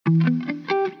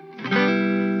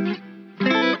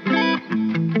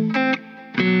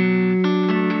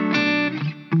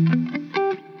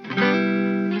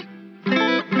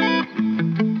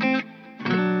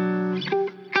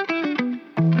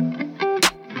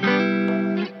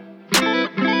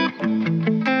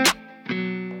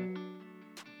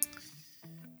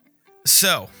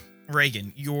So,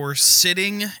 Reagan, you're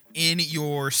sitting in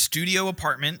your studio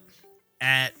apartment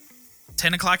at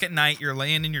 10 o'clock at night. You're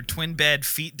laying in your twin bed,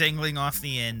 feet dangling off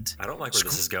the end. I don't like where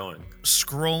this is going.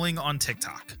 Scrolling on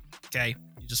TikTok. Okay?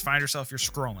 You just find yourself, you're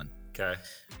scrolling. Okay.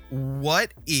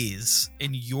 What is,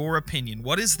 in your opinion,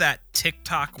 what is that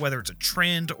TikTok, whether it's a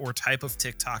trend or type of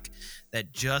TikTok,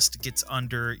 that just gets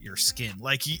under your skin?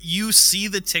 Like, you see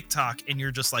the TikTok and you're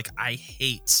just like, I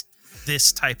hate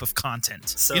this type of content.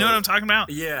 So, you know what I'm talking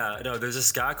about? Yeah. No, there's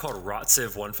this guy called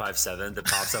Illusive that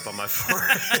pops up on my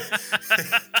forehead.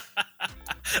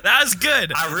 That was good.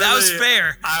 That was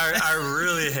fair. I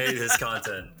really hate his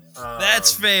content.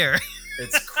 That's fair.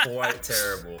 It's quite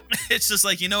terrible. It's just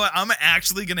like, you know what? I'm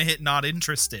actually going to hit not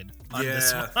interested on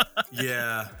this one.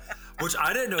 Yeah. Which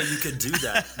I didn't know you could do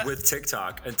that with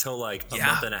TikTok until like a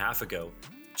month and a half ago.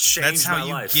 Changed my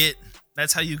life.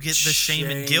 That's how you get the shame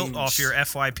and guilt off your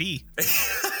FYP.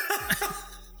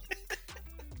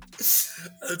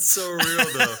 It's so real,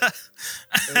 though.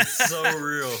 It's so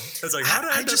real. It's like, how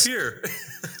did I end up here?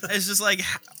 It's just like,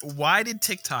 why did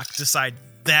TikTok decide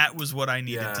that was what I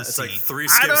needed to see? Like three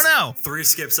skips, I don't know. 3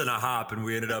 skips and a hop, and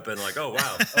we ended up in like, oh,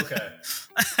 wow. Okay.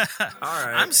 All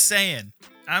right. I'm saying,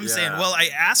 well, I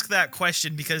ask that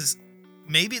question because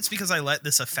maybe it's because I let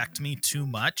this affect me too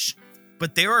much.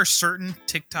 But there are certain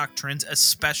TikTok trends,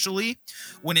 especially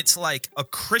when it's like a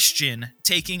Christian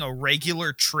taking a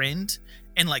regular trend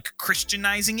and like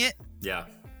Christianizing it. Yeah.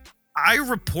 I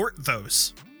report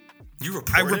those. You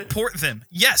report them.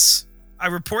 Yes. I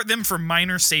report them for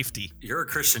minor safety. You're a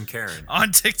Christian Karen.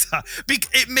 On TikTok.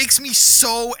 It makes me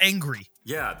so angry.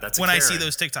 Yeah, that's when Karen. I see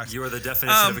those TikToks. You are the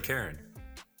definition of a Karen.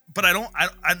 But I don't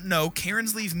know.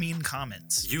 Karens leave mean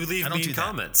comments. You leave mean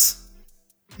comments.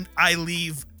 I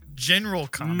leave general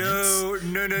comments. No. That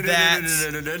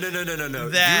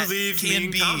you leave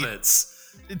mean comments.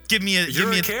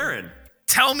 You're a Karen.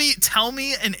 Tell me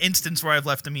an instance where I've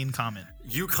left a mean comment.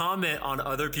 You comment on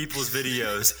other people's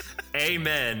videos,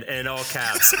 amen, in all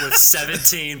caps, with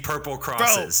 17 purple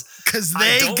crosses. Bro, because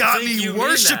they got me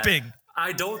worshiping.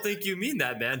 I don't think you mean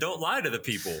that, man. Don't lie to the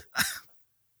people.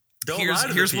 Don't lie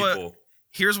to the people.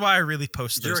 Here's why I really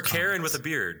post those You're a comments. Karen with a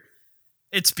beard.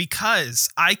 It's because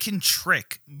I can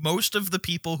trick most of the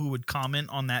people who would comment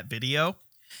on that video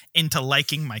into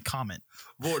liking my comment.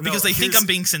 Because they think I'm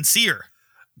being sincere.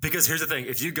 Because here's the thing.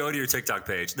 If you go to your TikTok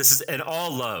page, this is in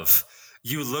all love.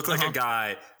 You look like a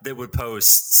guy that would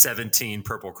post 17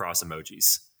 purple cross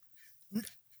emojis.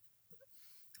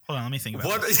 Hold on. Let me think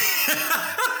about this.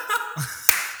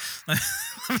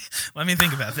 Let me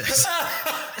think about this.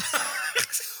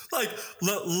 Like,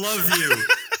 love you.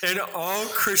 In all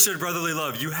Christian brotherly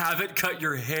love, you haven't cut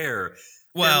your hair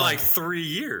in like 3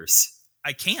 years.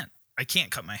 I can't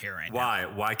cut my hair right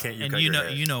now. Why can't you cut your hair?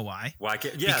 You know why? Why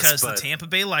can't? Yes, because the Tampa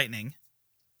Bay Lightning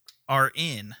are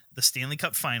in the Stanley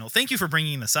Cup final. Thank you for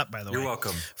bringing this up, by the way. You're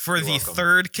welcome. For the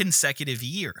third consecutive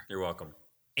year. You're welcome.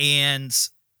 And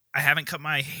I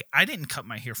didn't cut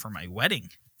my hair for my wedding,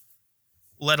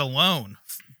 let alone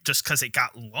just because it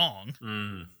got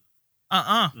long.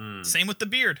 Same with the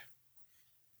beard.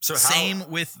 Same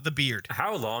with the beard.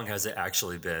 How long has it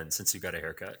actually been since you got a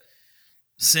haircut?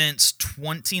 Since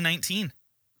 2019.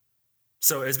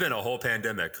 So it's been a whole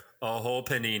pandemic, a whole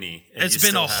panini. It's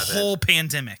been a whole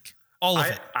pandemic. All of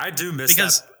it. I do miss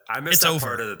that. I miss that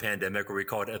part of the pandemic where we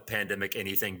called it a pandemic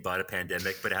anything but a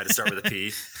pandemic, but it had to start with a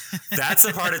P. That's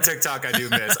the part of TikTok I do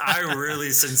miss. I really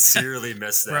sincerely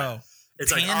miss that. Bro,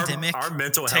 it's like our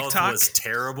mental health was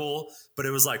terrible, but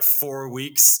it was like 4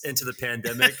 weeks into the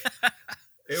pandemic.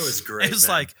 It was great. It was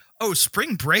like, oh,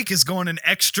 spring break is going an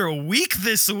extra week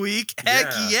this week.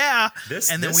 Heck yeah.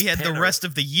 And then we had the rest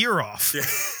of the year off. Yeah.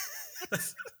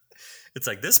 It's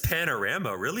like, this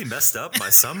panorama really messed up my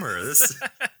summer. This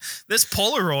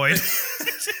Polaroid.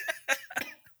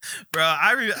 Bro,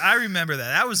 I remember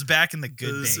that. That was back in the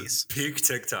good days. Peak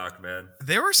TikTok, man.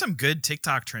 There were some good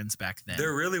TikTok trends back then.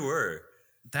 There really were.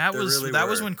 That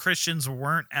was when Christians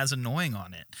weren't as annoying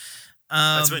on it.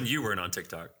 That's when you weren't on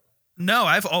TikTok. No,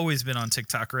 I've always been on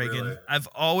TikTok, Reagan. Really? I've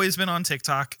always been on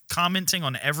TikTok, commenting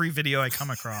on every video I come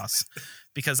across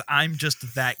because I'm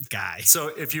just that guy. So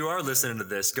if you are listening to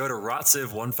this, go to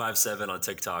Rotsiv157 on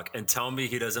TikTok and tell me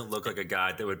he doesn't look like a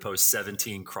guy that would post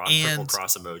 17 purple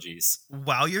cross emojis.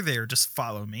 While you're there, just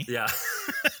follow me. Yeah.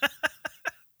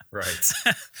 Right.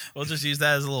 We'll just use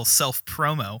that as a little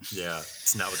self-promo. Yeah,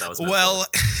 it's not what that was meant for.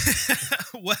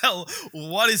 Well,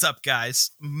 what is up,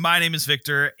 guys? My name is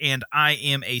Victor, and I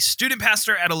am a student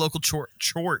pastor at a local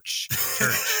church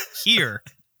here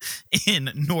in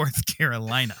North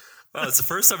Carolina. Wow, it's the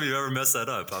first time you've ever messed that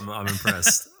up. I'm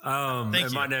impressed. Thank you.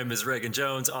 My name is Reagan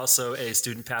Jones, also a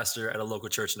student pastor at a local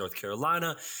church in North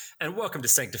Carolina. And welcome to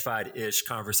Sanctified-ish,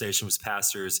 conversation with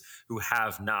pastors who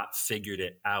have not figured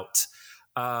it out.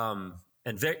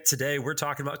 And Vic, today we're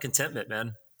talking about contentment,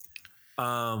 man.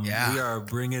 We are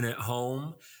bringing it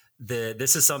home.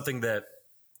 This is something that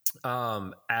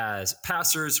as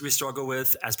pastors we struggle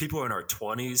with. As people in our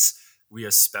 20s, we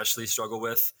especially struggle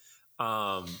with.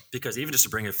 Because even just to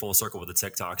bring it full circle with the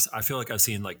TikToks, I feel like I've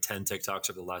seen like 10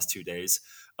 TikToks over the last 2 days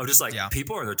of just like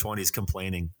people in their 20s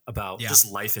complaining about just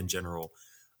life in general.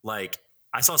 Like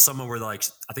I saw someone where like,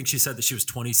 I think she said that she was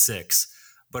 26,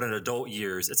 but in adult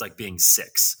years, it's like being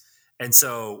 6. And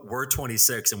so we're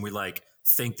 26 and we like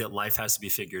think that life has to be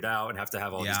figured out and have to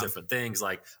have all these different things.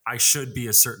 Like I should be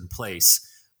a certain place,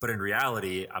 but in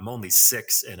reality, I'm only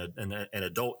 6 in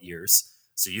adult years.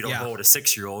 So you don't hold a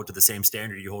 6-year-old to the same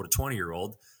standard you hold a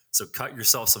 20-year-old. So cut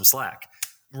yourself some slack.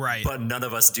 Right. But none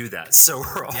of us do that. So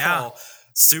we're all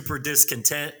super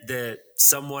discontent that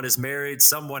someone is married,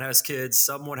 someone has kids,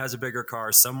 someone has a bigger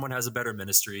car, someone has a better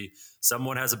ministry,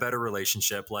 someone has a better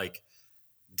relationship. Like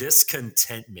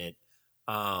discontentment,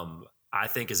 I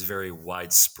think is very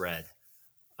widespread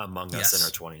among us in our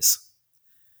 20s.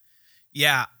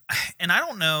 Yeah. And I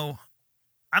don't know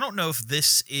if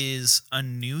this is a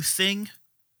new thing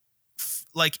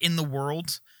like in the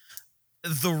world.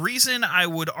 The reason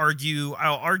I'll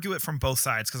argue it from both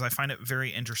sides because I find it very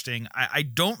interesting. I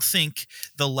don't think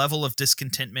the level of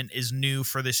discontentment is new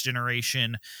for this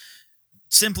generation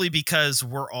simply because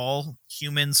we're all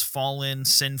humans, fallen,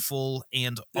 sinful,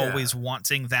 and always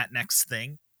wanting that next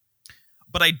thing.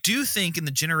 But I do think in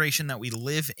the generation that we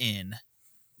live in,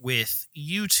 with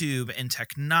YouTube and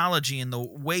technology and the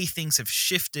way things have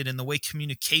shifted and the way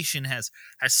communication has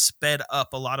sped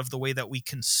up a lot of the way that we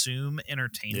consume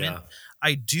entertainment,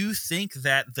 I do think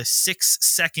that the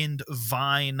 6-second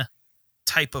Vine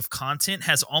type of content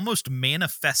has almost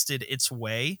manifested its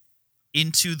way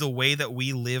into the way that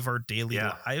we live our daily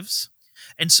lives.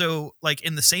 And so, like,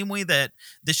 in the same way that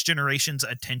this generation's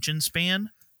attention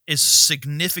span is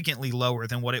significantly lower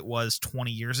than what it was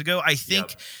 20 years ago, I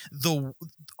think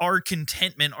our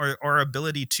contentment, our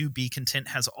ability to be content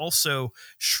has also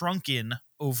shrunken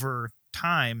over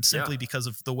time simply because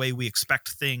of the way we expect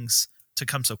things to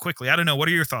come so quickly. I don't know. What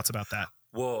are your thoughts about that?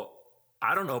 Well,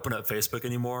 I don't open up Facebook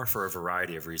anymore for a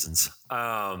variety of reasons.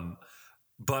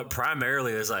 But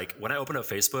primarily it's like when I open up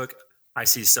Facebook, I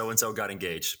see so-and-so got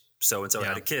engaged. So-and-so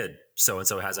had a kid.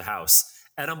 So-and-so has a house.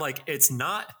 And I'm like, it's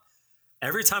not...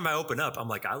 Every time I open up, I'm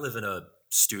like, I live in a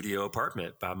studio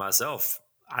apartment by myself.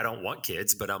 I don't want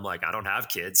kids, but I'm like, I don't have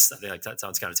kids. I think like that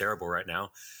sounds kind of terrible right now.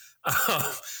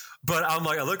 But I'm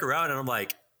like, I look around and I'm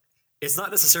like, it's not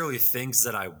necessarily things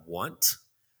that I want,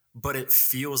 but it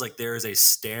feels like there is a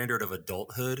standard of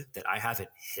adulthood that I haven't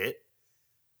hit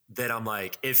that I'm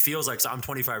like, it feels like, so I'm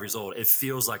 25 years old. It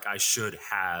feels like I should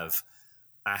have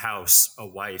a house, a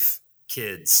wife,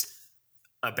 kids,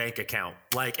 a bank account.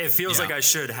 Like it feels like I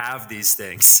should have these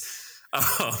things,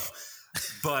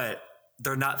 but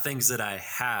they're not things that I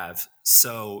have.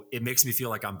 So it makes me feel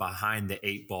like I'm behind the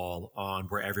 8 ball on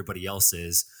where everybody else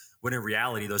is. When in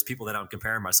reality, those people that I'm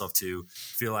comparing myself to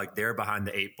feel like they're behind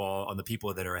the 8 ball on the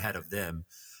people that are ahead of them.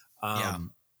 And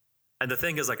the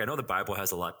thing is, like, I know the Bible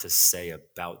has a lot to say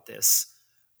about this.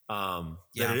 That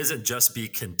it isn't just be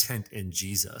content in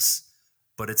Jesus,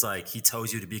 but it's like, he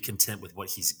tells you to be content with what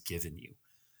he's given you.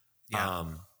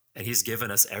 And he's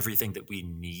given us everything that we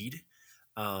need.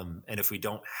 And if we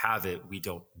don't have it, we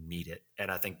don't need it.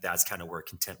 And I think that's kind of where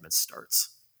contentment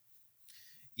starts.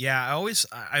 Yeah,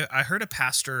 I heard a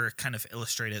pastor kind of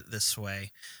illustrate it this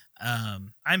way.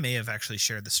 I may have actually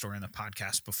shared the story in the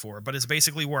podcast before, but it's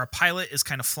basically where a pilot is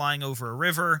kind of flying over a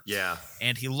river. Yeah.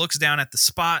 And he looks down at the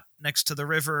spot next to the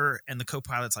river, and the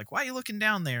co-pilot's like, "Why are you looking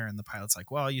down there?" And the pilot's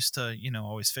like, "Well, I used to,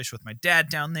 always fish with my dad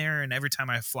down there. And every time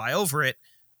I fly over it,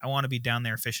 I want to be down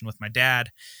there fishing with my dad."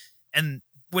 And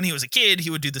when he was a kid, he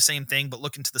would do the same thing, but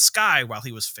look into the sky while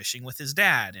he was fishing with his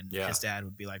dad. And his dad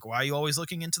would be like, "Why are you always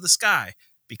looking into the sky?"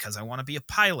 "Because I want to be a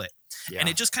pilot." And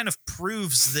it just kind of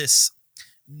proves this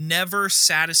never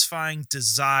satisfying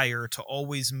desire to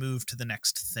always move to the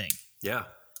next thing. Yeah.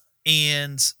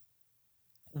 And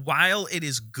while it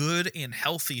is good and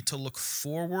healthy to look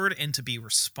forward and to be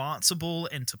responsible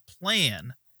and to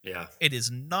plan, it is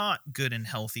not good and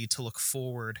healthy to look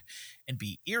forward and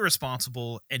be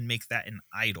irresponsible and make that an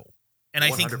idol. And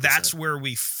 100%. I think that's where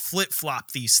we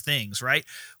flip-flop these things, right?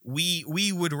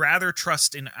 We would rather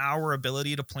trust in our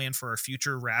ability to plan for our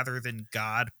future rather than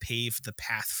God pave the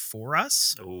path for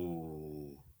us.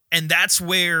 Ooh. And that's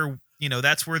where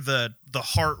that's where the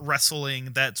heart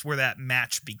wrestling, that's where that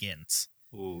match begins.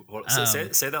 Ooh, well,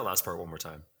 say that last part one more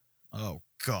time. Oh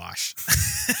gosh.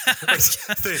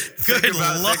 Think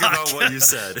about what you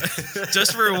said.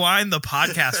 Just rewind the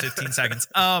podcast 15 seconds.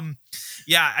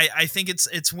 Yeah, I think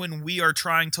it's when we're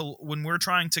trying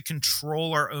to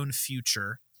control our own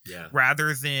future,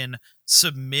 rather than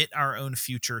submit our own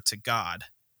future to God.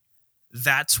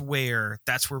 That's where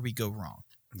we go wrong.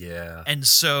 Yeah. And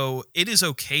so it is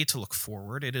okay to look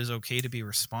forward. It is okay to be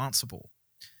responsible.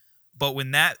 But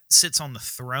when that sits on the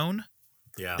throne,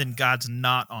 then God's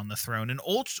not on the throne. And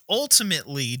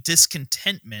ultimately,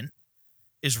 discontentment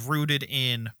is rooted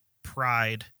in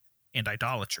pride and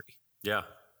idolatry. Yeah.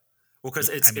 Well, because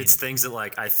it's things that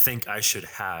like I think I should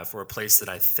have, or a place that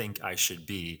I think I should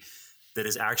be, that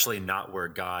is actually not where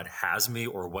God has me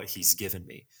or what he's given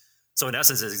me. So in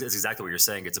essence, it's exactly what you're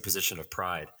saying. It's a position of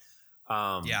pride.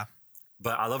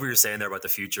 But I love what you're saying there about the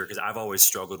future, because I've always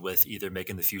struggled with either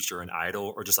making the future an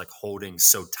idol or just like holding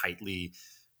so tightly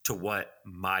to what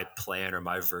my plan or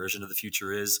my version of the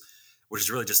future is, which is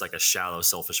really just like a shallow,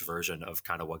 selfish version of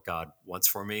kind of what God wants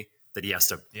for me, that he has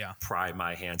to pry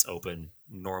my hands open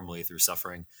normally through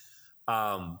suffering.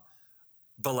 But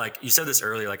like you said this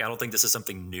earlier, like I don't think this is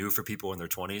something new for people in their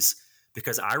 20s,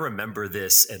 because I remember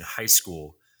this in high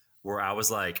school where I was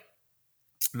like,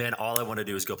 man, all I want to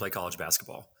do is go play college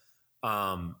basketball.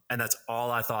 And that's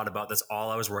all I thought about. That's all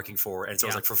I was working for. And so I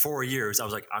was like, for 4 years, I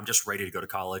was like, I'm just ready to go to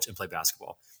college and play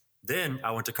basketball. Then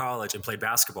I went to college and played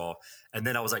basketball. And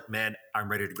then I was like, man, I'm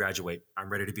ready to graduate. I'm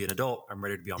ready to be an adult. I'm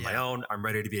ready to be on my own. I'm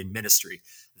ready to be in ministry.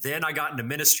 Then I got into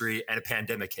ministry and a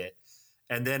pandemic hit.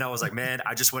 And then I was like, man,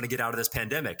 I just want to get out of this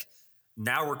pandemic.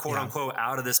 Now we're quote unquote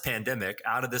out of this pandemic,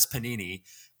 out of this panini.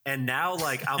 And now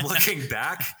like I'm looking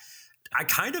back, I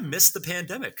kind of miss the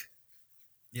pandemic.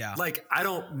 Yeah. Like I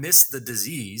don't miss the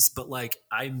disease, but like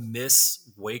I miss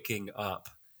waking up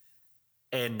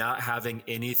and not having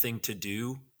anything to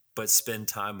do but spend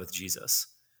time with Jesus.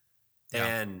 Yeah.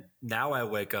 And now I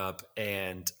wake up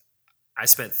and I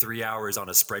spent 3 hours on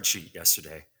a spreadsheet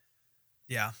yesterday.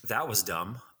 Yeah. That was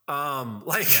dumb. So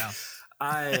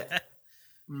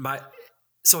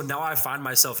now I find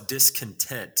myself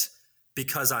discontent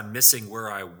because I'm missing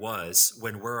where I was,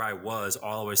 when where I was,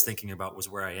 all I was thinking about was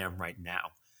where I am right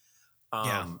now.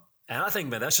 And I think,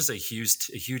 man, that's just a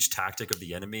huge tactic of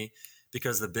the enemy,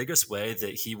 because the biggest way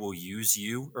that he will use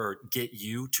you or get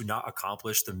you to not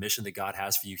accomplish the mission that God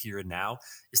has for you here and now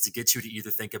is to get you to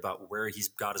either think about where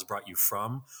God has brought you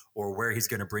from or where he's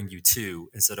going to bring you to,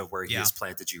 instead of where he has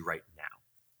planted you right now.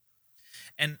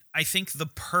 And I think the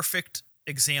perfect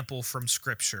example from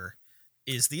scripture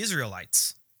is the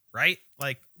Israelites, right?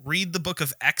 Like read the book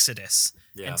of Exodus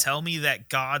and tell me that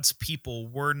God's people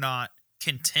were not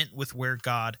content with where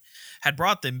God had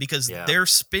brought them, because they're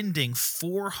spending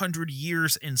 400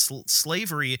 years in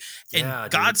slavery,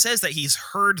 and God says that he's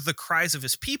heard the cries of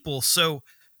his people. So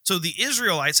the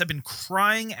Israelites have been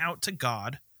crying out to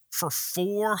God for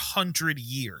 400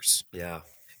 years. Yeah.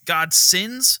 God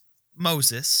sends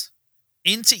Moses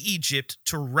into Egypt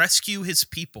to rescue his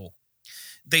people.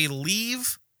 They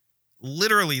leave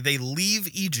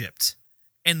Egypt,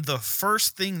 and the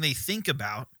first thing they think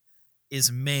about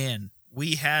is, man,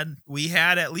 we had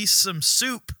at least some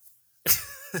soup.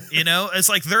 It's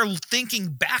like they're thinking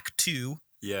back to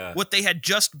what they had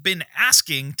just been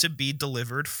asking to be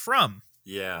delivered from.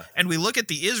 Yeah. And we look at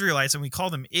the Israelites and we call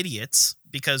them idiots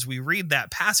because we read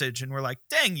that passage and we're like,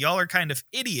 dang, y'all are kind of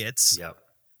idiots. Yep.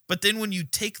 But then when you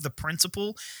take the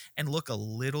principle and look a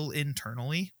little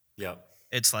internally,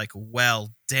 it's like, well,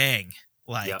 dang,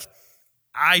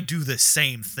 I do the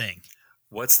same thing.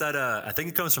 What's that? I think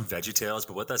it comes from VeggieTales,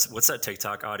 but what's that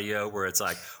TikTok audio where it's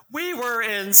like, we were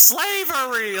in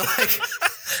slavery? Like,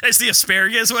 it's the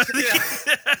asparagus one. Yeah.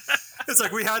 It's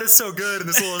like, we had it so good, and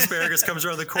this little asparagus comes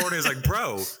around the corner. It's like,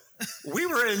 bro, we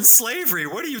were in slavery.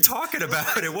 What are you talking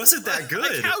about? It wasn't that good.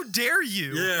 Like, how dare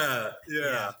you? Yeah.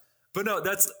 But no,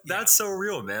 that's so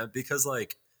real, man. Because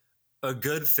like a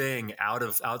good thing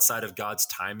outside of God's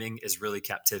timing is really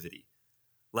captivity.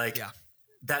 Like.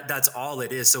 That's all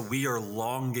it is. So we are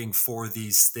longing for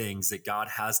these things that God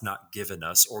has not given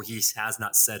us, or he has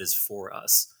not said is for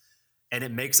us. And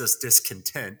it makes us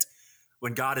discontent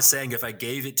when God is saying, if I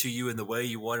gave it to you in the way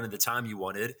you wanted, at the time you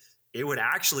wanted, it would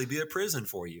actually be a prison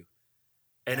for you.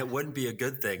 And it wouldn't be a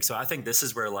good thing. So I think this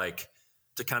is where, like,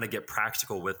 to kind of get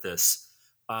practical with this,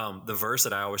 the verse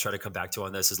that I always try to come back to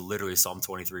on this is literally Psalm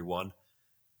 23:1.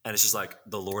 And it's just like,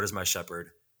 the Lord is my shepherd,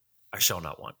 I shall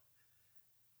not want.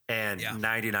 And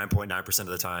 99.9% of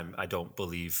the time, I don't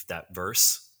believe that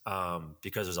verse.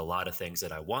 because there's a lot of things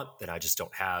that I want that I just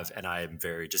don't have, and I am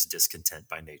very just discontent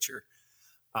by nature.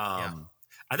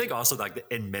 I think also like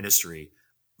in ministry,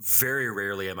 very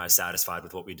rarely am I satisfied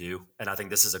with what we do. And I think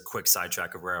this is a quick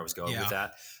sidetrack of where I was going with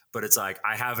that. But it's like,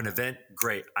 I have an event.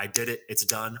 Great. I did it. It's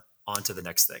done. On to the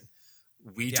next thing.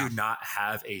 We do not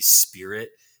have a spirit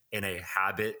and a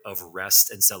habit of rest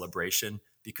and celebration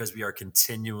because we are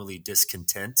continually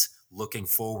discontent, looking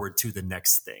forward to the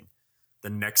next thing, the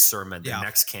next sermon, the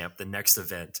next camp, the next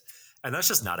event. And that's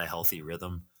just not a healthy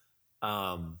rhythm.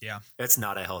 It's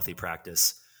not a healthy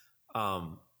practice.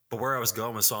 But where I was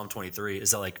going with Psalm 23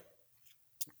 is that, like,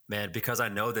 man, because I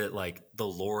know that like the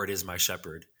Lord is my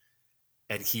shepherd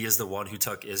and he is the one who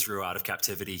took Israel out of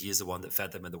captivity. He is the one that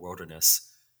fed them in the wilderness.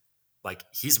 Like,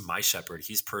 he's my shepherd.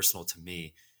 He's personal to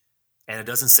me. And it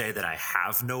doesn't say that I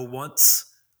have no wants.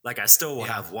 Like, I still will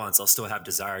have wants. I'll still have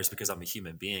desires because I'm a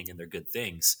human being and they're good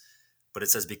things. But it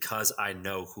says, because I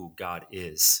know who God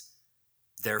is,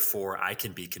 therefore I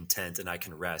can be content and I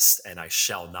can rest and I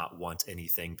shall not want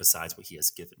anything besides what he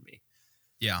has given me.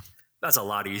 Yeah. That's a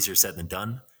lot easier said than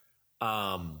done.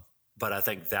 But I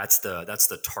think that's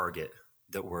the target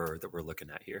that we're looking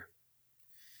at here.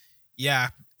 Yeah.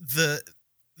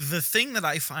 The thing that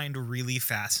I find really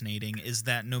fascinating is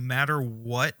that no matter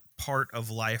what part of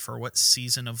life or what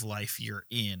season of life you're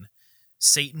in,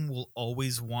 Satan will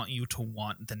always want you to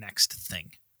want the next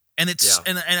thing. And it's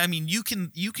and I mean, you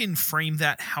can frame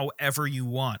that however you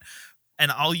want. And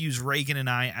I'll use Reagan and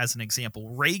I as an example.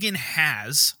 Reagan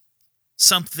has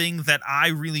something that I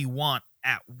really want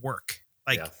at work.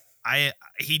 Like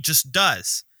he just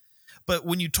does. But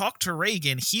when you talk to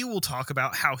Reagan, he will talk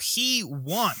about how he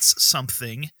wants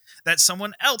something that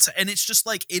someone else, and it's just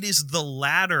like, it is the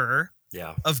ladder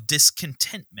of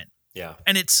discontentment. Yeah.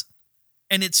 And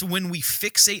it's when we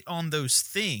fixate on those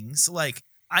things, like,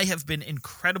 I have been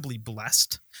incredibly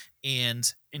blessed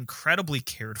and incredibly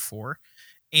cared for.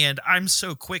 And I'm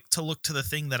so quick to look to the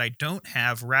thing that I don't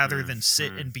have rather than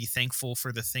sit and be thankful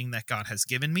for the thing that God has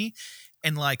given me.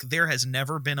 And like, there has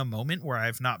never been a moment where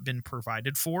I've not been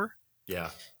provided for.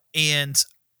 Yeah. And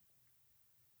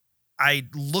I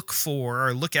look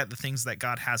at the things that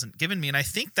God hasn't given me. And I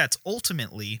think that's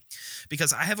ultimately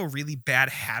because I have a really bad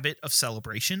habit of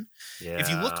celebration. Yeah. If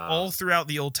you look all throughout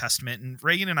the Old Testament, and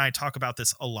Reagan and I talk about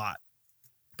this a lot,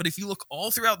 but if you look all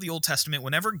throughout the Old Testament,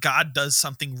 whenever God does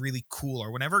something really cool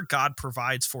or whenever God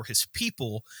provides for his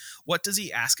people, what does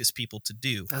he ask his people to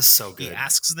do? That's so good. He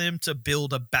asks them to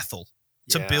build a Bethel,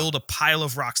 to build a pile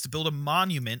of rocks, to build a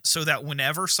monument so that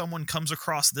whenever someone comes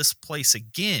across this place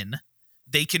again,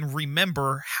 they can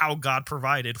remember how God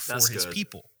provided for his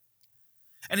people.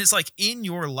 And it's like, in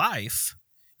your life,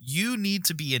 you need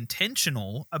to be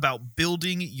intentional about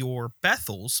building your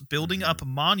Bethels, building up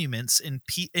monuments in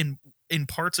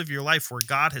parts of your life where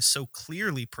God has so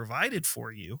clearly provided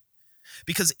for you.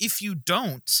 Because if you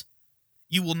don't,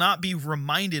 you will not be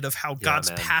reminded of how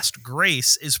God's past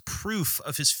grace is proof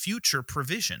of his future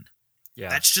provision. Yeah.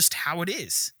 That's just how it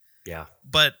is. Yeah.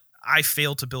 But I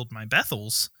fail to build my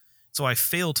Bethels, so I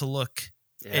fail to look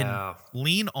and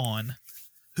lean on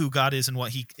who God is and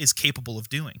what he is capable of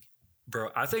doing. Bro,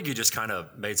 I think you just kind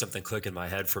of made something click in my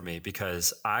head for me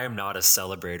because I am not a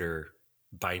celebrator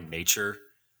by nature.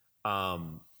 I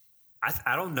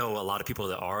don't know a lot of people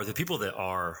that are. The people that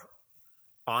are,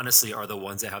 honestly, are the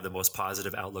ones that have the most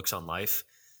positive outlooks on life.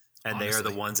 And they are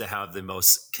the ones that have the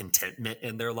most contentment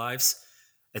in their lives.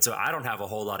 And so I don't have a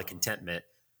whole lot of contentment,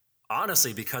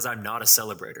 honestly, because I'm not a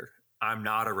celebrator. I'm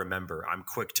not a remember. I'm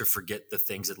quick to forget the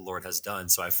things that the Lord has done.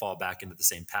 So I fall back into the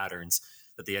same patterns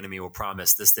that the enemy will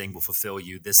promise. This thing will fulfill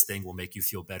you. This thing will make you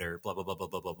feel better, blah, blah, blah, blah,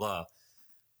 blah, blah, blah.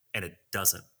 And it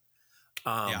doesn't.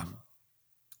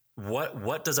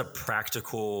 What does a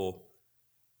practical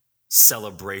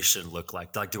celebration look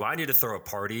like? Like, do I need to throw a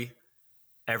party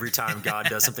every time God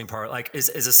does something? Like, is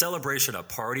a celebration a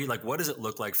party? Like, what does it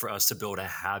look like for us to build a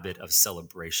habit of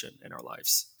celebration in our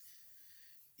lives?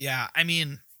 Yeah, I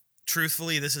mean,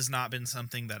 truthfully, this has not been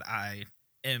something that I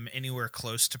am anywhere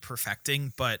close to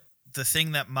perfecting, but the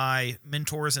thing that my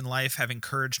mentors in life have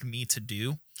encouraged me to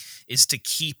do is to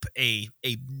keep a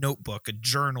notebook, a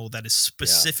journal that is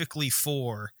specifically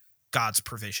for God's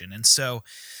provision. And so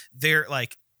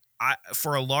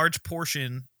for a large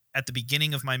portion at the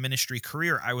beginning of my ministry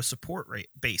career, I was support rate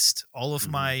based. All of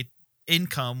my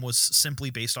income was simply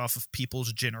based off of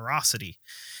people's generosity.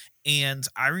 And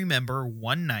I remember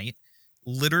one night,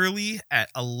 literally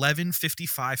at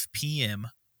 11:55 p.m.,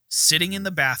 sitting in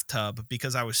the bathtub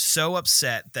because I was so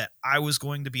upset that I was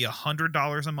going to be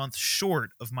 $100 a month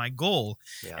short of my goal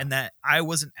and that I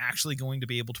wasn't actually going to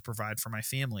be able to provide for my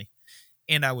family.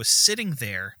 And I was sitting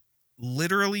there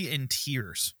literally in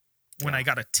tears when I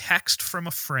got a text from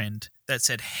a friend that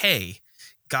said, "Hey,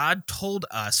 God told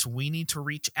us we need to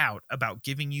reach out about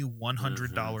giving you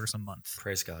 $100 a month."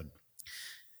 Praise God.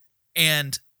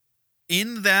 And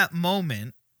in that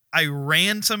moment, I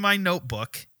ran to my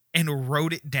notebook and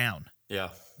wrote it down. Yeah.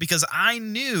 Because I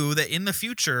knew that in the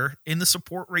future, in the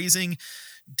support raising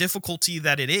difficulty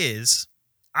that it is,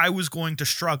 I was going to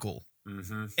struggle.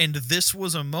 Mm-hmm. And this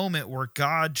was a moment where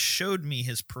God showed me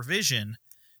his provision.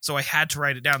 So I had to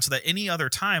write it down so that any other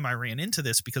time I ran into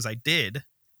this, because I did,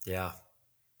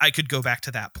 I could go back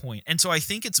to that point. And so I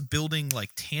think it's building like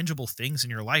tangible things in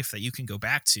your life that you can go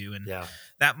back to. And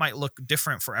that might look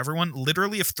different for everyone.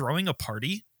 Literally, if throwing a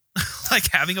party,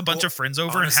 like having a bunch of friends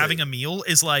over honestly, and having a meal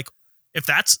is like, if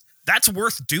that's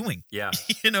worth doing. Yeah.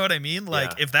 You know what I mean?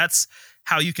 Like if that's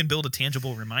how you can build a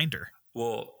tangible reminder.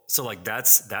 Well, so like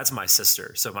that's my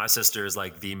sister. So my sister is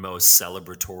like the most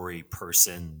celebratory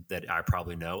person that I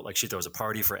probably know. Like she throws a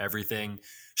party for everything.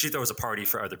 She throws a party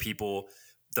for other people.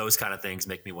 Those kind of things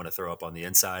make me want to throw up on the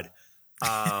inside.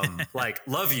 Like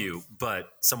love you, but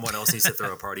someone else needs to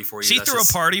throw a party for you. She threw a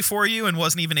party for you and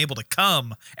wasn't even able to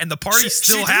come, and the party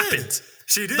still happened.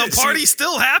 She did. The party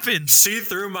still happened. She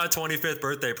threw my 25th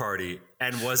birthday party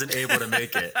and wasn't able to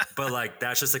make it. But like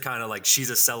that's just the kind of like she's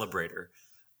a celebrator.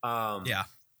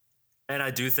 And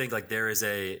I do think like there is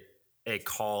a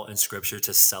call in scripture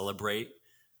to celebrate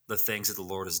the things that the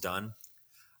Lord has done.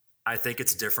 I think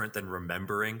it's different than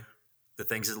remembering the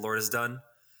things that the Lord has done.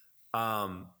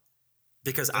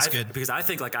 Because I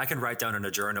think like I can write down in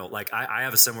a journal, like I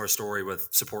have a similar story with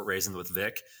support raising with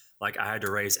Vic. Like I had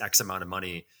to raise X amount of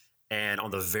money, and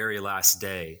on the very last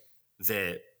day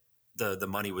that the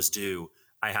money was due,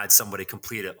 I had somebody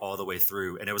complete it all the way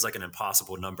through. And it was like an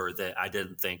impossible number that I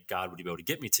didn't think God would be able to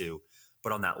get me to.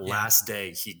 But on that last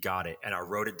day, he got it. And I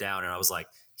wrote it down and I was like,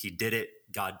 he did it.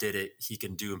 God did it. He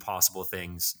can do impossible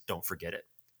things. Don't forget it.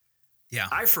 Yeah.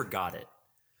 I forgot it.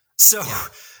 So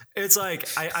it's like,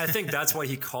 I think that's why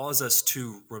he calls us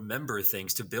to remember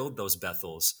things, to build those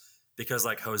Bethels. Because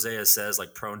like Hosea says,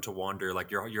 like prone to wander,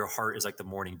 like your heart is like the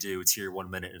morning dew. It's here 1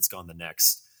 minute and it's gone the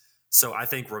next. So I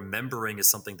think remembering is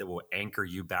something that will anchor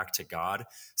you back to God.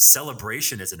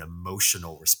 Celebration is an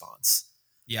emotional response.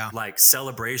 Yeah. Like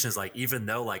celebration is like, even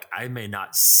though like I may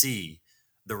not see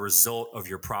the result of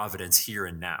your providence here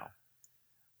and now,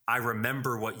 I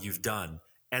remember what you've done.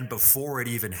 And before it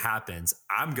even happens,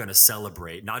 I'm going to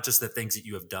celebrate not just the things that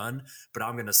you have done, but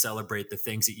I'm going to celebrate the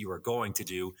things that you are going to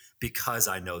do because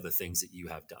I know the things that you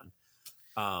have done.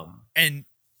 And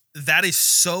that is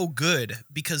so good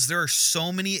because there are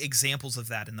so many examples of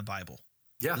that in the Bible.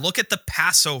 Yeah. Look at the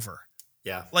Passover.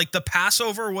 Yeah. Like the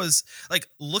Passover was like,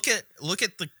 look at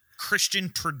the Christian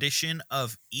tradition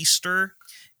of Easter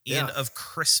and of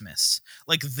Christmas.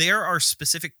 Like there are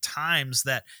specific times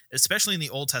that, especially in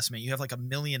the Old Testament, you have like a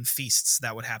million feasts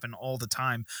that would happen all the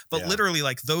time. But literally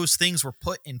like those things were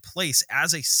put in place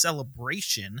as a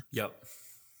celebration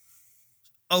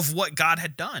of what God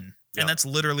had done. And that's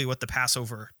literally what the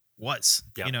Passover was.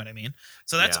 You know what I mean?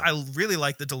 So that's I really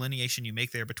like the delineation you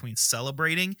make there between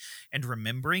celebrating and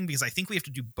remembering, because I think we have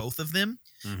to do both of them.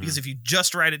 Because if you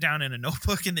just write it down in a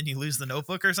notebook and then you lose the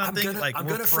notebook or something,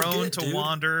 we're prone to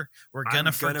wander. We're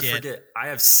gonna forget. I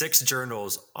have 6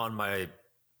 journals on my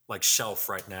like shelf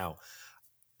right now.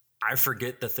 I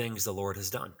forget the things the Lord has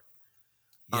done.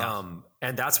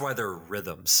 And that's why they're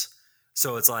rhythms.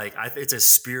 So it's like, it's a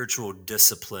spiritual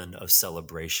discipline of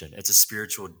celebration. It's a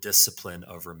spiritual discipline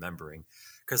of remembering,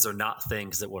 because they're not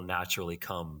things that will naturally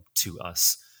come to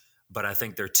us. But I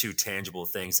think they're 2 tangible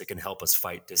things that can help us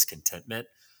fight discontentment.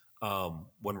 When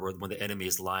the enemy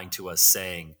is lying to us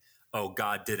saying, oh,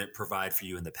 God didn't provide for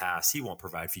you in the past, he won't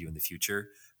provide for you in the future.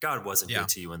 God wasn't good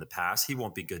to you in the past, he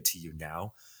won't be good to you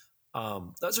now.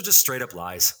 Those are just straight up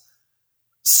lies.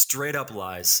 Straight up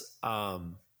lies.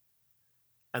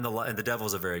 And the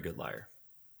devil's a very good liar.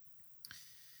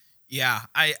 Yeah,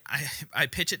 I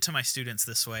pitch it to my students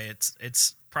this way.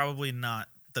 It's probably not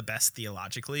the best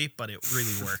theologically, but it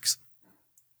really works.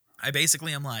 I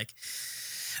basically am like,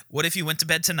 what if you went to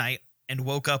bed tonight and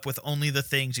woke up with only the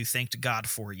things you thanked God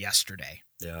for yesterday?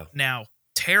 Yeah. Now,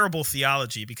 terrible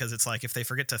theology, because it's like if they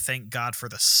forget to thank God for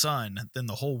the sun, then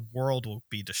the whole world will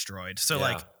be destroyed. So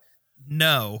like,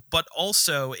 no, but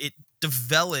also it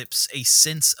develops a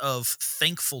sense of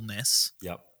thankfulness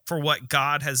for what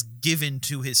God has given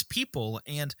to his people.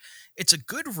 And it's a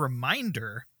good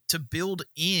reminder to build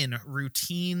in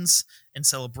routines and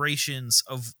celebrations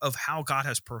of how God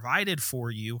has provided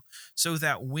for you, so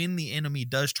that when the enemy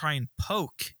does try and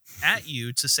poke at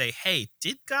you to say, hey,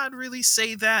 did God really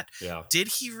say that? Yeah. Did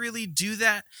he really do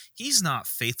that? He's not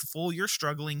faithful. You're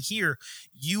struggling here.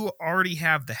 You already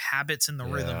have the habits and the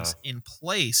rhythms in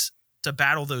place to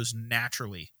battle those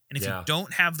naturally. And if you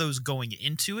don't have those going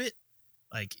into it,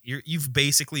 like you've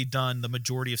basically done the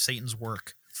majority of Satan's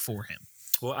work for him.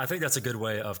 Well, I think that's a good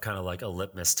way of kind of like a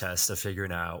litmus test of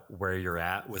figuring out where you're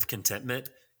at with contentment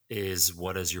is,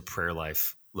 what does your prayer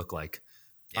life look like?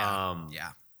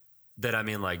 That, I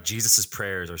mean, like Jesus's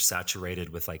prayers are saturated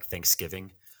with like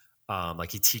thanksgiving.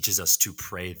 Like he teaches us to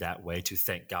pray that way, to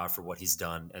thank God for what he's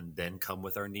done and then come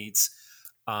with our needs.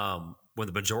 When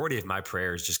the majority of my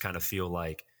prayers just kind of feel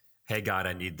like, hey, God,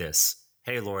 I need this.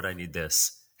 Hey, Lord, I need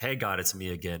this. Hey, God, it's me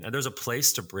again. And there's a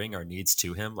place to bring our needs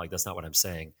to him. Like, that's not what I'm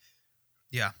saying.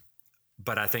 Yeah.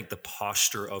 But I think the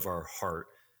posture of our heart,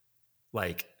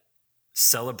 like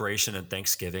celebration and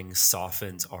thanksgiving,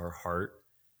 softens our heart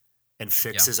and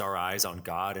fixes our eyes on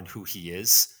God and who he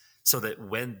is, so that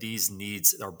when these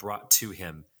needs are brought to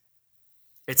him,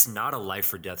 it's not a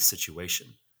life or death situation.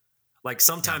 Like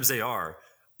sometimes they are,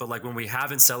 but like when we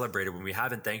haven't celebrated, when we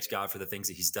haven't thanked God for the things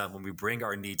that he's done, when we bring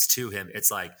our needs to him,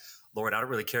 it's like, Lord, I don't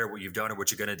really care what you've done or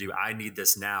what you're going to do. I need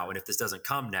this now. And if this doesn't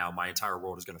come now, my entire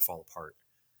world is going to fall apart.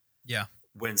 Yeah.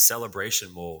 When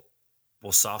celebration will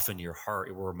soften your heart,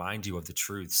 it will remind you of the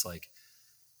truths. Like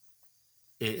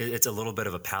it's a little bit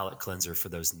of a palate cleanser for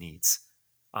those needs.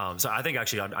 So I think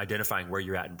actually identifying where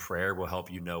you're at in prayer will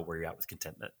help you know where you're at with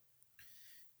contentment.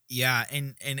 Yeah.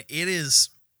 And it is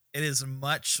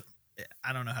much,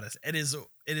 I don't know how to say it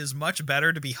is much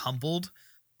better to be humbled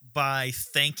by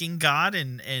thanking God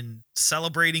and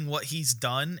celebrating what he's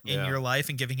done in your life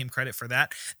and giving him credit for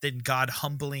that, than God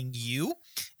humbling you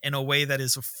in a way that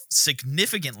is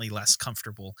significantly less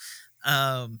comfortable.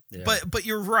 But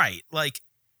you're right. Like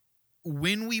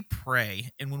when we pray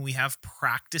and when we have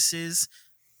practices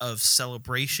of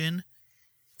celebration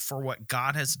for what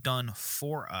God has done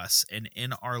for us and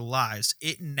in our lives,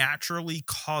 it naturally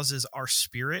causes our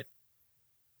spirit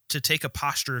to take a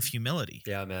posture of humility.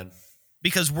 Yeah, man.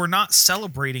 Because we're not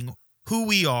celebrating who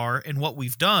we are and what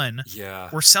we've done. Yeah.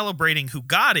 We're celebrating who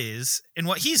God is and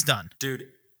what he's done. Dude.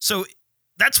 So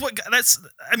that's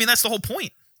the whole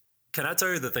point. Can I tell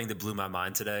you the thing that blew my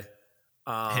mind today?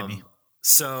 Hit me.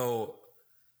 So,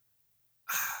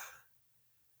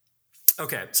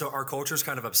 okay. So our culture is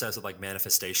kind of obsessed with like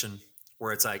manifestation,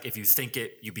 where it's like, if you think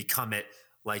it, you become it,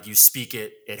 like you speak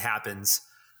it, it happens.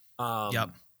 The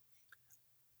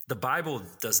Bible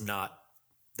does not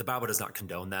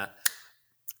condone that,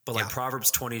 but like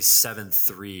Proverbs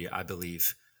 27:3, I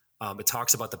believe, it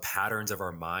talks about the patterns of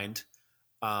our mind.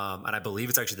 And I believe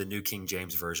it's actually the New King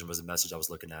James Version was the message I was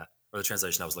looking at, or the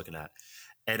translation I was looking at.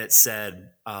 And it said,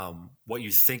 what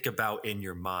you think about in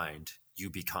your mind, you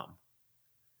become.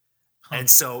 And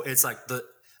so it's like the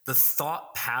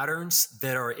thought patterns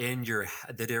that are in your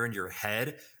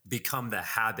head become the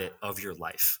habit of your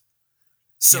life.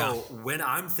 So when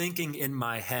I'm thinking in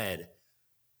my head,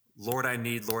 Lord, I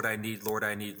need, Lord, I need, Lord,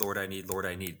 I need, Lord, I need, Lord,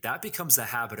 I need, that becomes the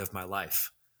habit of my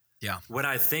life. Yeah. When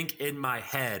I think in my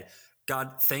head,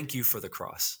 God, thank you for the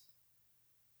cross.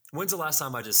 When's the last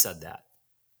time I just said that?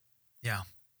 Yeah.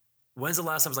 When's the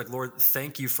last time I was like, Lord,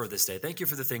 thank you for this day. Thank you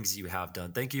for the things you have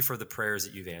done. Thank you for the prayers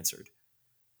that you've answered.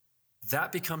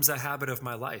 That becomes a habit of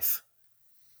my life.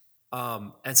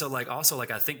 And so like, also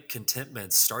like, I think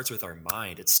contentment starts with our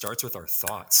mind. It starts with our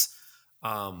thoughts.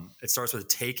 It starts with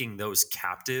taking those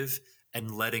captive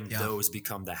and letting those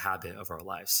become the habit of our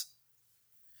lives.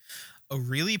 A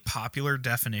really popular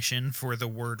definition for the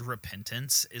word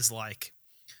repentance is like,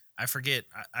 I forget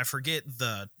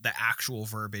the actual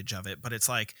verbiage of it, but it's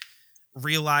like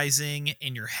realizing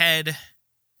in your head,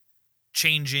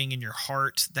 changing in your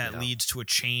heart that leads to a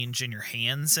change in your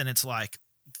hands. And it's like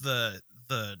the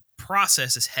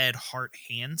process is head, heart,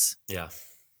 hands. Yeah.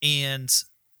 And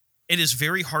it is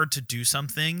very hard to do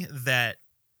something that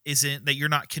you're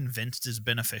not convinced is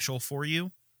beneficial for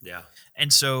you. Yeah.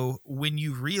 And so when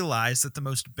you realize that the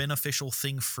most beneficial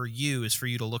thing for you is for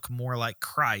you to look more like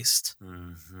Christ,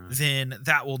 then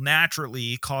that will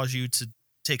naturally cause you to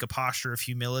take a posture of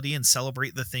humility and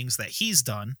celebrate the things that he's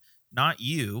done, not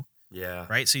you. Yeah.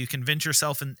 Right. So you convince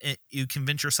yourself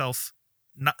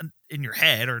not in your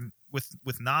head or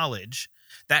with knowledge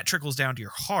that trickles down to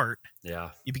your heart.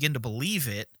 Yeah. You begin to believe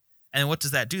it. And what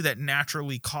does that do? That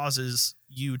naturally causes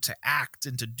you to act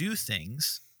and to do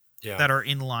things that are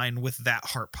in line with that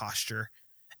heart posture.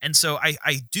 And so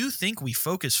I do think we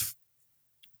focus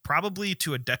probably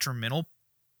to a detrimental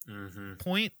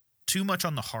point too much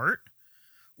on the heart,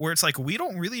 where it's like, we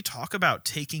don't really talk about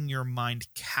taking your mind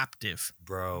captive,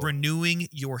 bro, renewing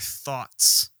your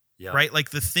thoughts, right?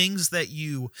 Like the things that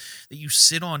you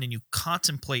sit on and you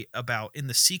contemplate about in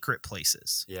the secret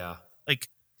places. Yeah. Like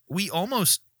we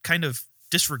almost kind of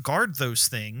disregard those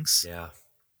things. Yeah.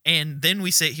 And then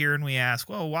we sit here and we ask,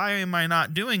 well, why am I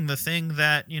not doing the thing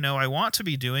that, I want to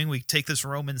be doing? We take this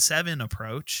Romans 7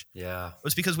 approach. Yeah.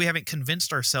 It's because we haven't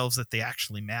convinced ourselves that they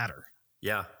actually matter.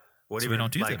 Yeah. So we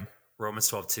don't do them. Romans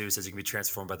 12:2 says you can be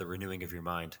transformed by the renewing of your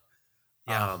mind.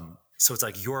 Yeah. So it's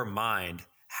like your mind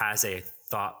has a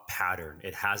thought pattern.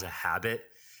 It has a habit,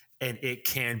 and it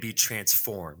can be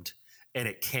transformed and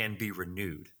it can be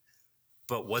renewed.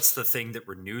 But what's the thing that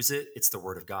renews it? It's the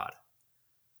word of God.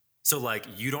 So like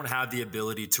you don't have the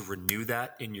ability to renew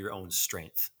that in your own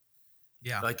strength.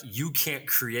 Yeah. Like you can't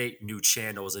create new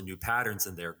channels and new patterns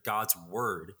in there. God's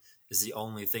word is the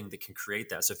only thing that can create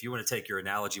that. So if you want to take your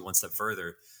analogy one step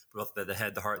further, both the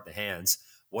head, the heart, and the hands,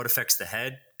 what affects the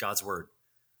head? God's word.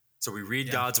 So we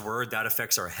read God's word, that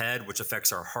affects our head, which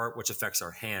affects our heart, which affects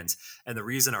our hands. And the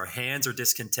reason our hands are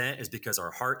discontent is because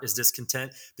our heart is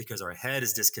discontent, because our head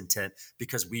is discontent,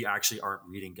 because we actually aren't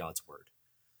reading God's word.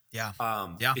 Yeah.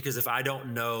 Because if I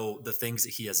don't know the things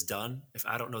that he has done, if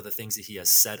I don't know the things that he has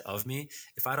said of me,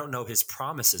 if I don't know his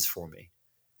promises for me,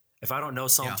 if I don't know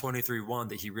Psalm 23:1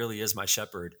 that he really is my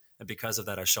shepherd, and because of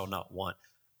that I shall not want,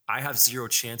 I have zero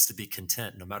chance to be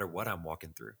content no matter what I'm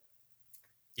walking through.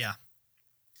 Yeah.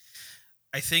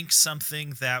 I think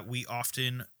something that we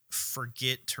often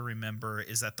forget to remember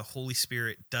is that the Holy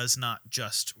Spirit does not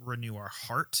just renew our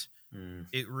heart.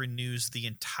 It renews the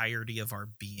entirety of our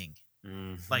being.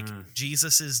 Like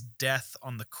Jesus's death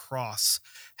on the cross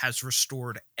has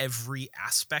restored every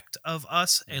aspect of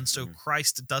us. And so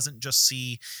Christ doesn't just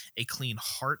see a clean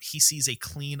heart. He sees a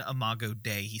clean Imago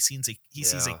Dei. He sees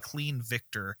a clean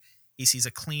Victor. He sees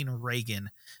a clean Reagan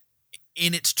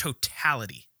in its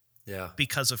totality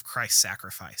because of Christ's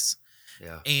sacrifice.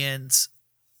 Yeah. And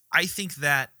I think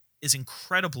that's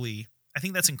incredibly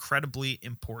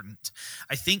important.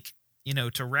 I think,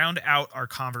 to round out our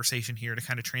conversation here, to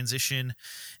kind of transition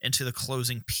into the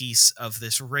closing piece of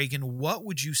this, Reagan, what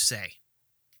would you say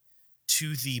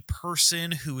to the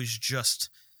person who is just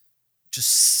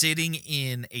sitting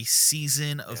in a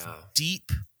season of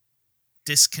deep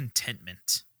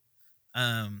discontentment?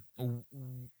 How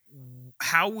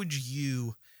would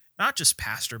you, not just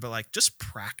pastor, but like just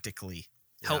practically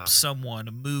help someone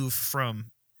move from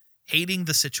hating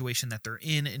the situation that they're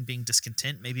in and being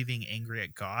discontent, maybe being angry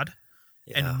at God,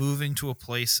 and moving to a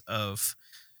place of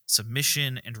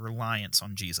submission and reliance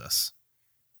on Jesus?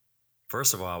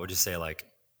 First of all, I would just say, like,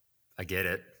 I get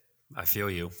it. I feel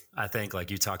you. I think,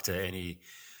 like, you talk to any,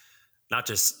 not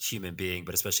just human being,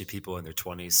 but especially people in their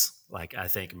 20s. Like, I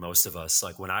think most of us,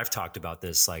 like, when I've talked about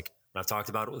this, like, when I've talked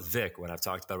about it with Vic, when I've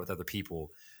talked about it with other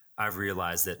people, I've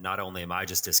realized that not only am I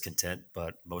just discontent,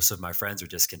 but most of my friends are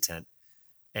discontent.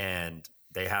 And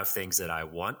they have things that I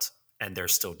want, and they're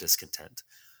still discontent.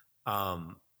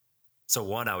 So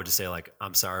one, I would just say, like,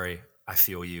 I'm sorry, I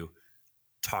feel you.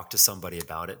 Talk to somebody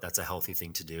about it. That's a healthy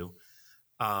thing to do.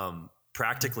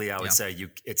 Practically, I would say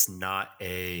it's not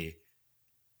a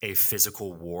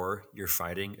physical war you're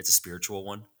fighting. It's a spiritual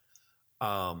one.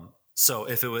 So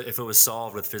if it was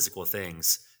solved with physical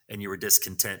things and you were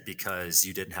discontent because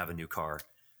you didn't have a new car,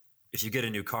 if you get a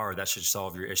new car, that should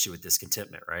solve your issue with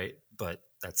discontentment, right? But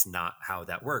that's not how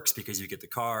that works, because you get the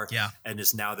car and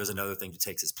just now there's another thing that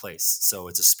takes its place. So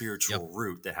it's a spiritual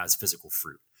root that has physical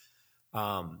fruit.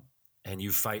 And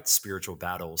you fight spiritual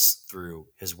battles through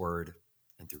his word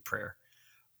and through prayer.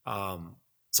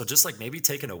 So just like maybe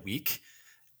taking a week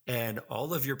and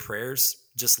all of your prayers,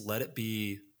 just let it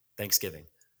be Thanksgiving.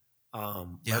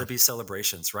 Let it be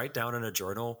celebrations. Write down in a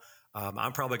journal.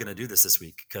 I'm probably going to do this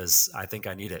week because I think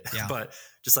I need it. But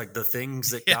just like the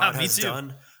things that God has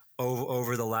done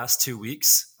over the last 2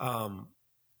 weeks,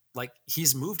 like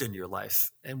he's moved in your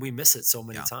life and we miss it so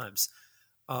many times.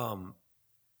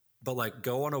 But like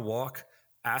go on a walk,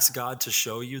 ask God to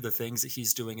show you the things that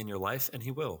he's doing in your life, and he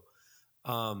will.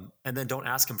 And then don't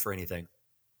ask him for anything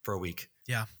for a week.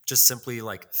 Just simply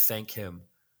like thank him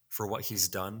for what he's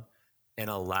done and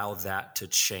allow that to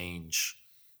change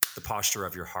the posture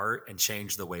of your heart and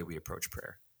change the way we approach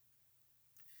prayer.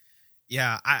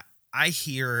 I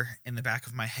hear in the back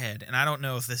of my head, and I don't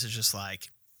know if this is just like,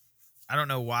 I don't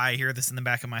know why I hear this in the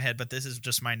back of my head, but this is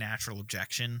just my natural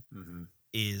objection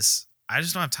is I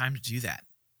just don't have time to do that.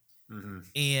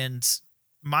 And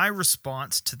my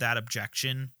response to that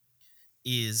objection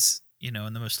is, in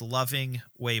the most loving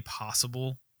way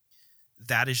possible,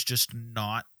 that is just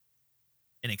not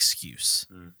an excuse.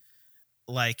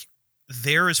 Like,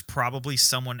 there is probably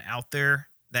someone out there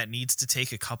that needs to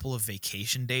take a couple of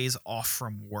vacation days off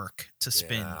from work to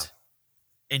spend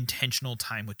intentional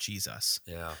time with Jesus.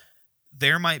 Yeah.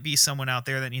 There might be someone out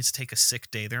there that needs to take a sick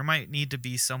day. There might need to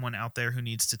be someone out there who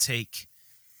needs to take,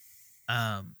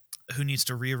 who needs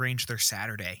to rearrange their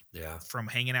Saturday from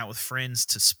hanging out with friends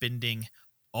to spending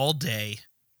all day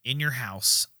in your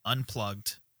house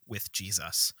unplugged with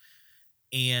Jesus.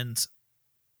 And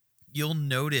you'll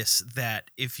notice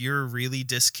that if you're really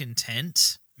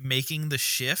discontent, making the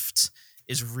shift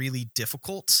is really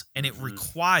difficult, and it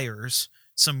requires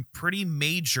some pretty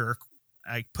major,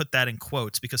 I put that in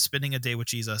quotes because spending a day with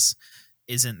Jesus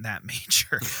isn't that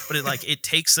major, but it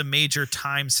takes some major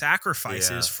time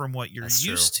sacrifices from what you're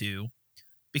used to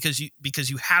because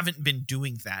you haven't been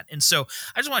doing that. And so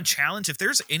I just want to challenge, if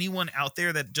there's anyone out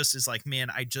there that just is like, man,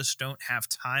 I just don't have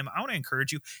time, I want to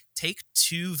encourage you, take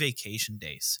 2 vacation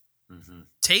days.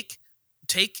 Take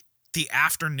the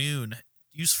afternoon,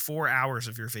 use 4 hours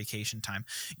of your vacation time.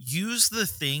 Use the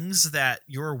things that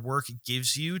your work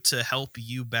gives you to help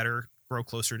you better grow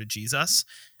closer to Jesus,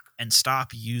 and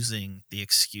stop using the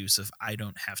excuse of I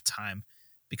don't have time,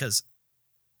 because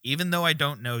even though I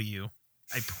don't know you,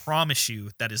 I promise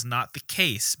you that is not the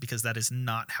case, because that is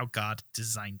not how God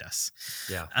designed us.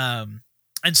 Yeah.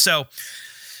 And so,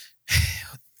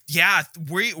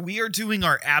 we are doing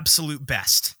our absolute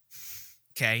best,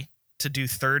 okay, to do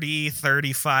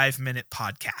 35 minute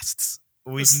podcasts.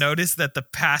 We've noticed that the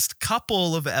past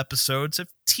couple of episodes have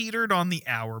teetered on the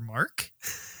hour mark.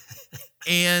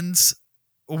 And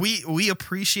we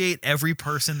appreciate every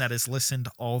person that has listened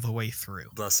all the way through.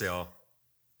 Bless y'all.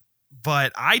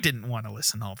 But I didn't want to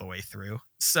listen all the way through,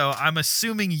 so I'm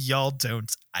assuming y'all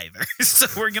don't either. So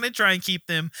we're going to try and keep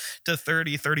them to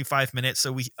 35 minutes,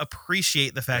 so we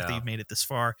appreciate the fact that you've made it this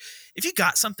far. If you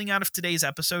got something out of today's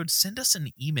episode, send us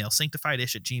an email,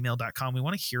 sanctifiedish@gmail.com. We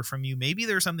want to hear from you. Maybe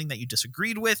there's something that you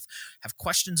disagreed with, have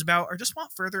questions about, or just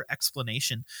want further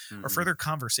explanation or further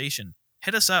conversation.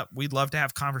 Hit us up. We'd love to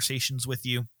have conversations with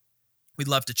you. We'd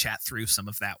love to chat through some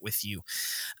of that with you.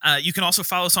 You can also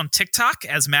follow us on TikTok,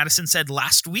 as Madison said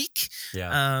last week.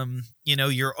 Yeah.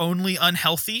 You're only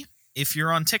unhealthy if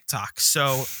you're on TikTok.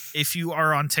 So if you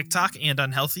are on TikTok and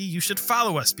unhealthy, you should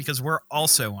follow us, because we're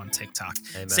also on TikTok.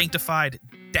 Amen.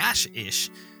 Sanctified-ish.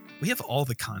 We have all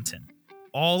the content,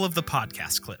 all of the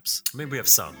podcast clips. I mean, we have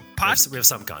some. We have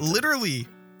some content. Literally,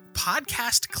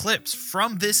 podcast clips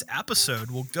from this episode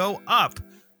will go up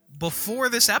before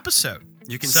this episode.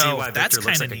 You can see why Victor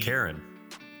looks like a Karen.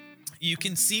 You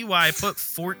can see why I put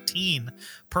 14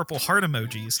 purple heart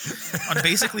emojis on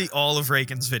basically all of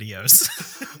Reagan's videos.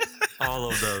 All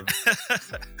of them.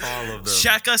 All of them.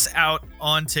 Check us out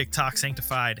on TikTok,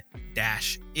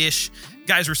 Sanctified-ish.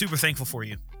 Guys, we're super thankful for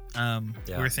you.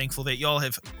 We're thankful that y'all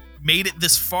have made it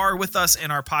this far with us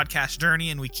in our podcast journey,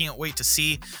 and we can't wait to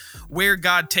see where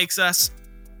God takes us.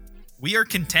 We are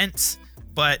content.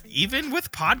 But even with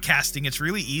podcasting, it's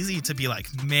really easy to be like,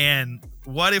 man,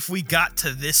 what if we got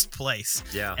to this place?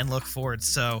 Yeah. And look forward.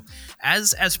 So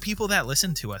as people that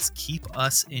listen to us, keep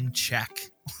us in check.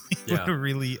 We would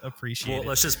really appreciate it. Well,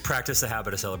 let's just practice the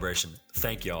habit of celebration.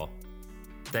 Thank y'all.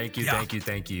 Thank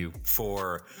you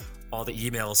for all the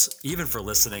emails, even for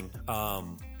listening.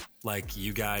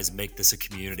 You guys make this a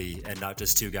community and not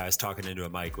just 2 guys talking into a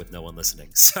mic with no one listening.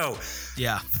 So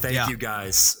thank you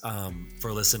guys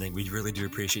for listening. We really do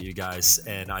appreciate you guys.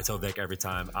 And I tell Vic every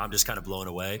time, I'm just kind of blown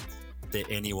away that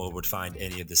anyone would find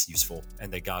any of this useful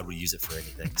and that God would use it for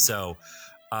anything. So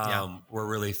we're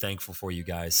really thankful for you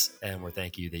guys. And we're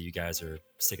thank you that you guys are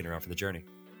sticking around for the journey.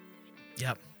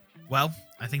 Yep. Well,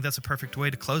 I think that's a perfect way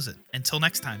to close it. Until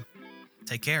next time,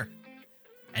 take care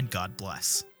and God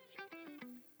bless.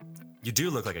 You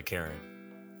do look like a Karen.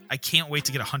 I can't wait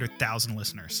to get 100,000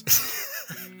 listeners.